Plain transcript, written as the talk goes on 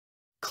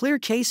clear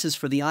cases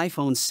for the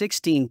iPhone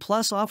 16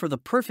 Plus offer the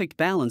perfect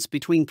balance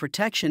between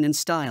protection and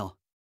style.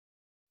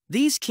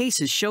 These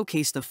cases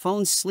showcase the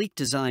phone's sleek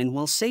design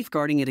while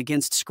safeguarding it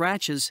against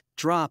scratches,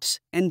 drops,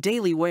 and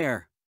daily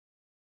wear.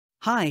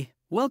 Hi,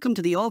 welcome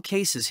to the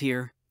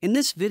AllCasesHere. In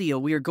this video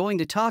we are going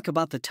to talk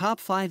about the top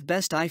 5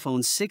 best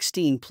iPhone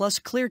 16 Plus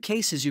clear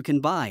cases you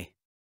can buy.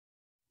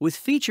 With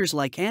features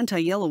like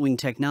anti-yellowing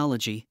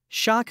technology,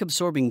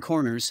 shock-absorbing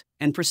corners,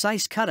 and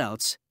precise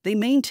cutouts, they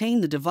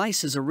maintain the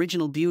device's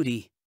original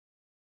beauty.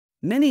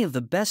 Many of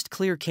the best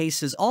clear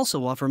cases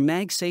also offer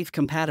MagSafe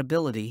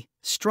compatibility,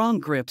 strong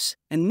grips,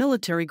 and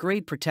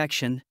military-grade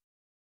protection.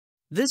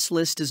 This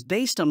list is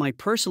based on my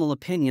personal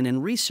opinion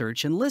and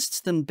research and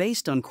lists them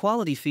based on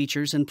quality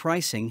features and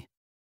pricing.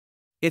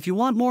 If you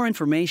want more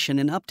information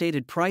and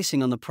updated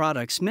pricing on the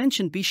products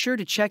mentioned, be sure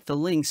to check the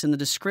links in the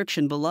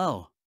description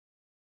below.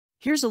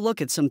 Here's a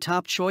look at some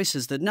top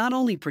choices that not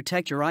only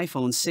protect your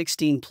iPhone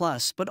 16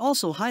 Plus but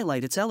also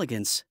highlight its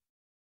elegance.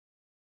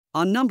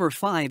 On number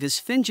 5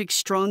 is Finjix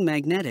Strong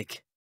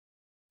Magnetic.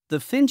 The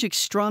Finjix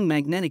Strong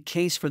Magnetic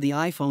case for the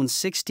iPhone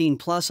 16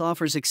 Plus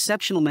offers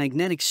exceptional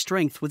magnetic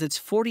strength with its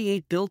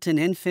 48 built-in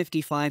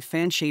N55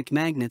 fan-shaped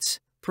magnets,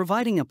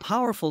 providing a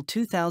powerful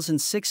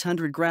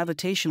 2,600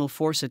 gravitational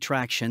force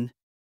attraction.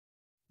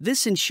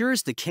 This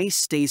ensures the case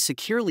stays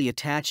securely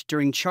attached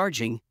during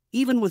charging,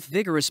 even with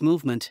vigorous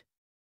movement.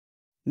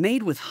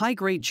 Made with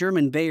high-grade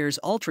German Bayer's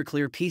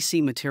ultra-clear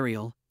PC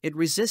material, it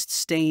resists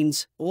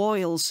stains,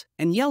 oils,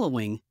 and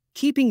yellowing,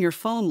 keeping your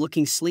phone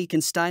looking sleek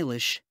and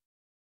stylish.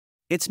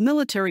 Its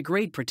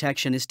military-grade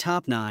protection is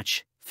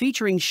top-notch,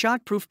 featuring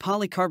shockproof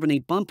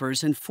polycarbonate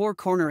bumpers and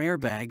 4-corner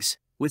airbags,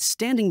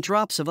 withstanding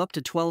drops of up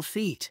to 12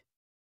 feet.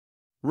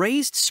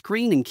 Raised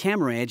screen and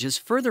camera edges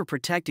further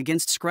protect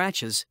against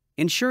scratches,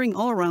 ensuring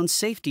all-around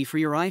safety for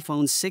your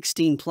iPhone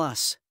 16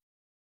 Plus.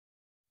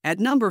 At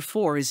number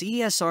 4 is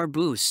ESR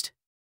Boost.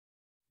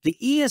 The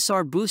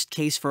ESR Boost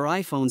case for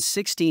iPhone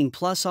 16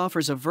 Plus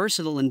offers a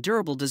versatile and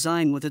durable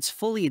design with its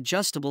fully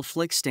adjustable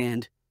flick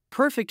stand,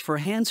 perfect for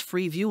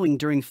hands-free viewing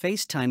during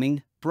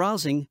FaceTiming,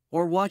 browsing,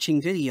 or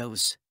watching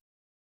videos.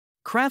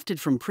 Crafted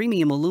from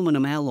premium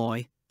aluminum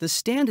alloy, the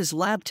stand is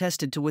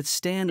lab-tested to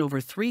withstand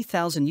over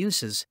 3,000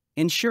 uses,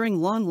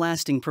 ensuring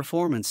long-lasting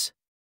performance.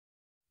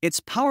 Its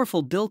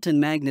powerful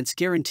built-in magnets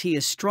guarantee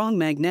a strong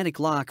magnetic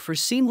lock for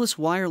seamless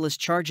wireless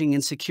charging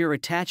and secure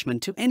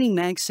attachment to any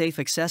MagSafe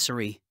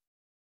accessory.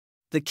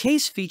 The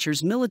case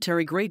features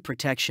military-grade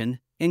protection,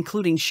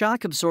 including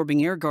shock-absorbing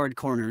airguard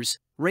corners,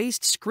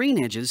 raised screen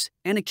edges,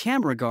 and a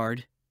camera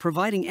guard,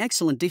 providing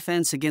excellent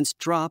defense against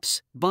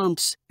drops,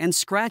 bumps, and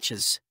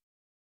scratches.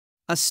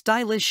 A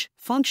stylish,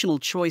 functional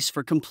choice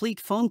for complete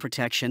phone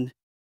protection.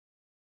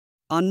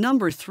 On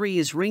number 3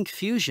 is Ring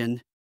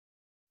Fusion.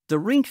 The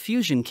Ring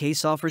Fusion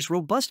case offers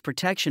robust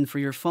protection for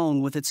your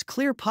phone with its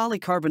clear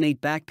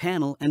polycarbonate back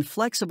panel and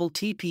flexible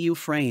TPU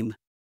frame.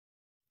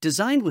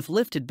 Designed with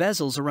lifted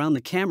bezels around the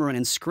camera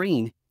and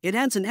screen, it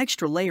adds an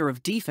extra layer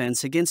of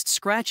defense against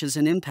scratches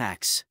and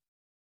impacts.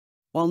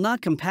 While not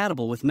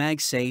compatible with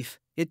MagSafe,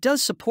 it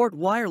does support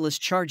wireless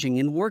charging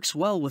and works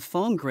well with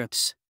phone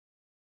grips.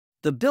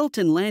 The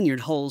built-in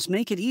lanyard holes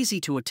make it easy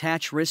to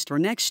attach wrist or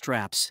neck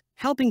straps,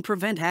 helping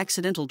prevent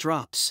accidental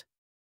drops.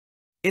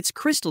 Its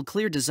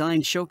crystal-clear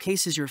design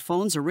showcases your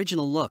phone's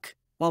original look,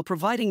 while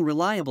providing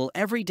reliable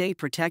everyday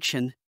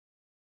protection.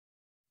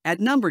 At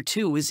number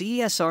 2 is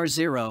ESR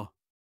Zero.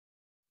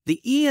 The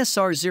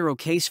ESR Zero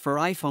case for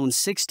iPhone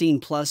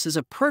 16 Plus is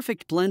a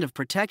perfect blend of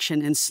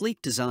protection and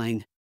sleek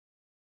design.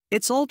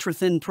 Its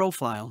ultra-thin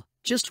profile,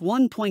 just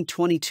 1.22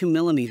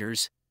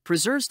 mm,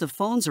 preserves the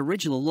phone's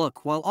original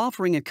look while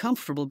offering a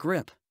comfortable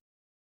grip.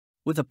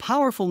 With a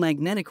powerful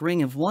magnetic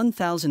ring of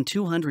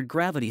 1,200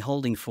 gravity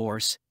holding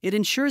force, it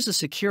ensures a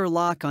secure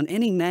lock on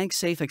any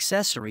MagSafe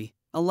accessory,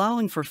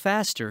 allowing for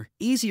faster,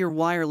 easier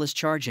wireless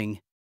charging.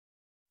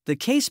 The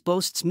case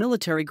boasts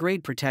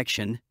military-grade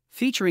protection,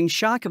 featuring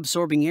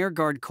shock-absorbing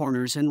airguard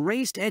corners and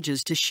raised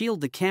edges to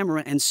shield the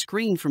camera and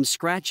screen from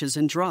scratches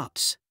and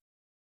drops.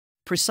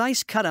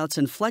 Precise cutouts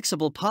and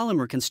flexible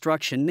polymer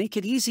construction make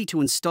it easy to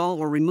install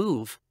or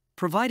remove,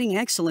 providing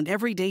excellent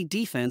everyday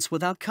defense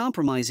without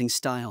compromising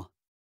style.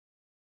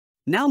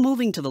 Now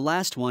moving to the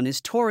last one is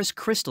Taurus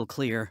Crystal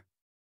Clear.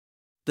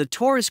 The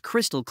Taurus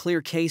Crystal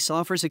Clear case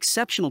offers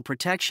exceptional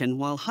protection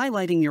while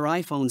highlighting your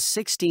iPhone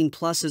 16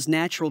 Plus's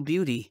natural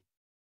beauty.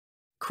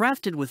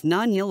 Crafted with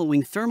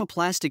non-yellowing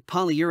thermoplastic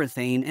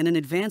polyurethane and an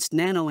advanced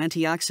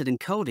nano-antioxidant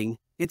coating,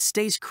 it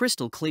stays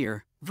crystal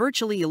clear,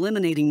 virtually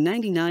eliminating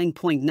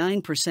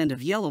 99.9%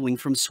 of yellowing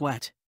from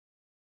sweat.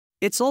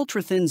 Its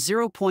ultra-thin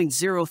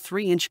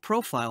 0.03-inch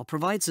profile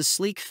provides a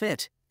sleek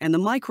fit, and the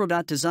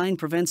microdot design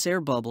prevents air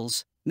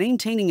bubbles,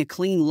 maintaining a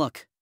clean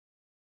look.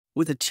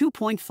 With a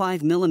 2.5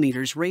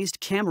 mm raised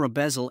camera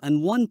bezel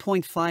and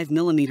 1.5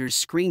 mm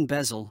screen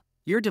bezel,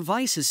 your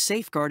device is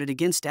safeguarded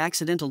against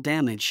accidental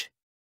damage.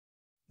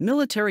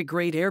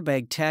 Military-grade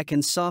airbag tech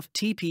and soft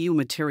TPU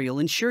material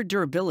ensure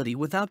durability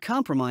without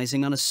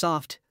compromising on a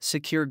soft,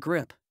 secure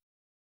grip.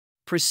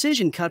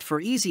 Precision cut for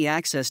easy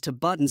access to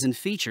buttons and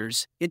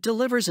features, it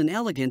delivers an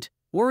elegant,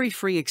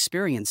 worry-free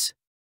experience.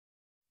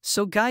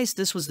 So guys,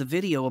 this was the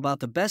video about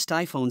the best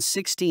iPhone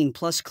 16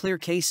 Plus clear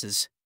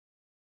cases.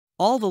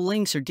 All the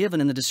links are given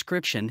in the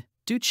description,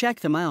 do check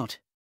them out.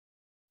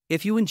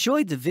 If you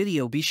enjoyed the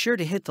video, be sure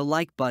to hit the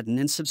like button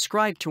and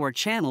subscribe to our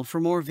channel for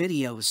more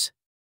videos.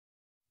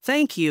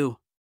 Thank you.